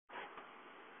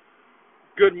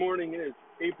Good morning. It is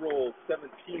April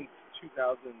 17th,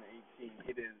 2018.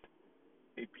 It is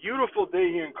a beautiful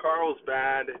day here in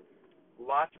Carlsbad.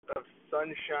 Lots of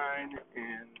sunshine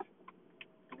and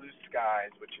blue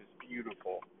skies, which is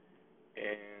beautiful.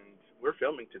 And we're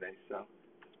filming today, so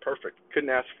it's perfect. Couldn't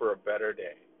ask for a better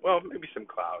day. Well, maybe some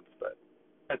clouds, but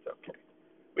that's okay.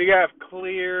 We have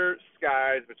clear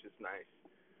skies, which is nice.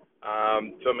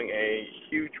 Filming a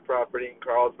huge property in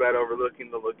Carlsbad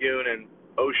overlooking the lagoon and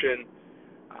ocean.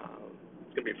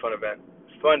 It's going to be a fun event.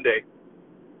 Fun day.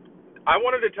 I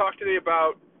wanted to talk today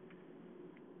about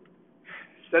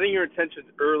setting your intentions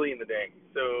early in the day.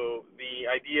 So the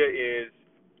idea is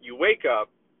you wake up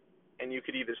and you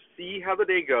could either see how the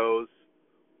day goes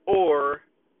or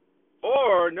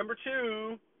number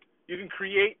two, you can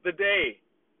create the day.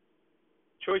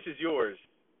 Choice is yours.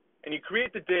 And you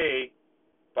create the day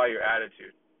by your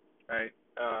attitude, right?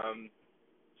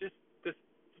 Just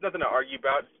nothing to argue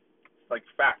about. It's like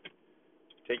fact.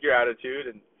 Take your attitude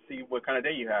and see what kind of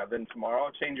day you have. Then tomorrow,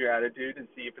 change your attitude and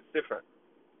see if it's different.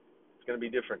 It's going to be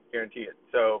different, guarantee it.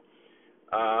 So,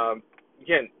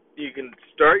 again, you can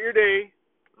start your day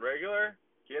regular,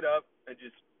 get up, and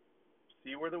just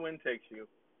see where the wind takes you.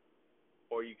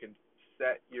 Or you can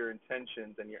set your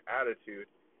intentions and your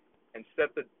attitude and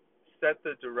set the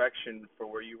direction for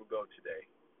where you will go today.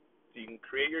 So you can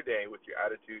create your day with your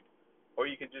attitude, or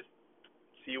you can just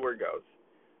see where it goes.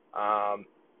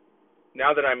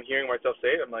 Now that I'm hearing myself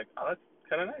say it, I'm like, oh, that's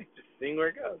kind of nice, just seeing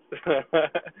where it goes.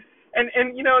 and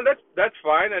that's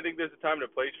fine. I think there's a time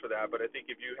and a place for that. But I think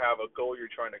if you have a goal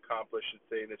you're trying to accomplish, let's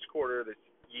say this quarter, this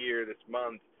year, this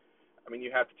month, I mean,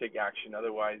 you have to take action.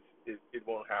 Otherwise, it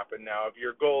won't happen. Now, if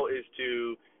your goal is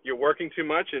you're working too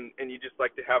much and you just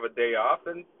like to have a day off,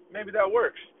 then maybe that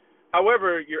works.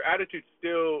 However, your attitude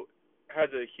still has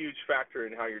a huge factor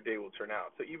in how your day will turn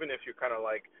out. So even if you're kind of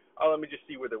like, oh, let me just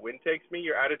see where the wind takes me,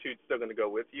 your attitude's still going to go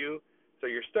with you.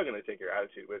 So you're still going to take your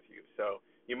attitude with you. So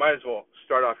you might as well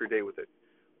start off your day with a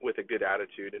good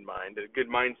attitude in mind, a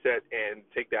good mindset, and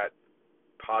take that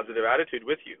positive attitude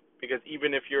with you. Because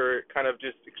even if you're kind of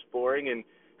just exploring and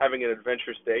having an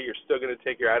adventurous day, you're still going to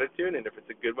take your attitude, and if it's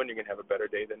a good one, you're going to have a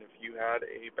better day than if you had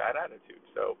a bad attitude.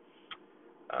 So,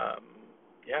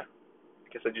 yeah, I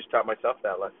guess I just taught myself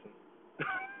that lesson.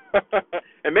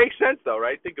 It makes sense, though,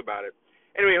 right? Think about it.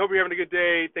 Anyway, I hope you're having a good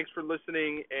day. Thanks for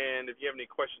listening, and if you have any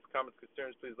questions, comments,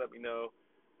 concerns, please let me know.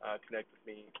 Connect with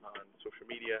me on social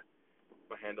media.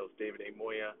 My handle is David A.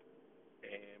 Moya,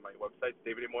 and my website is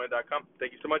davidamoya.com.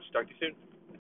 Thank you so much. Talk to you soon.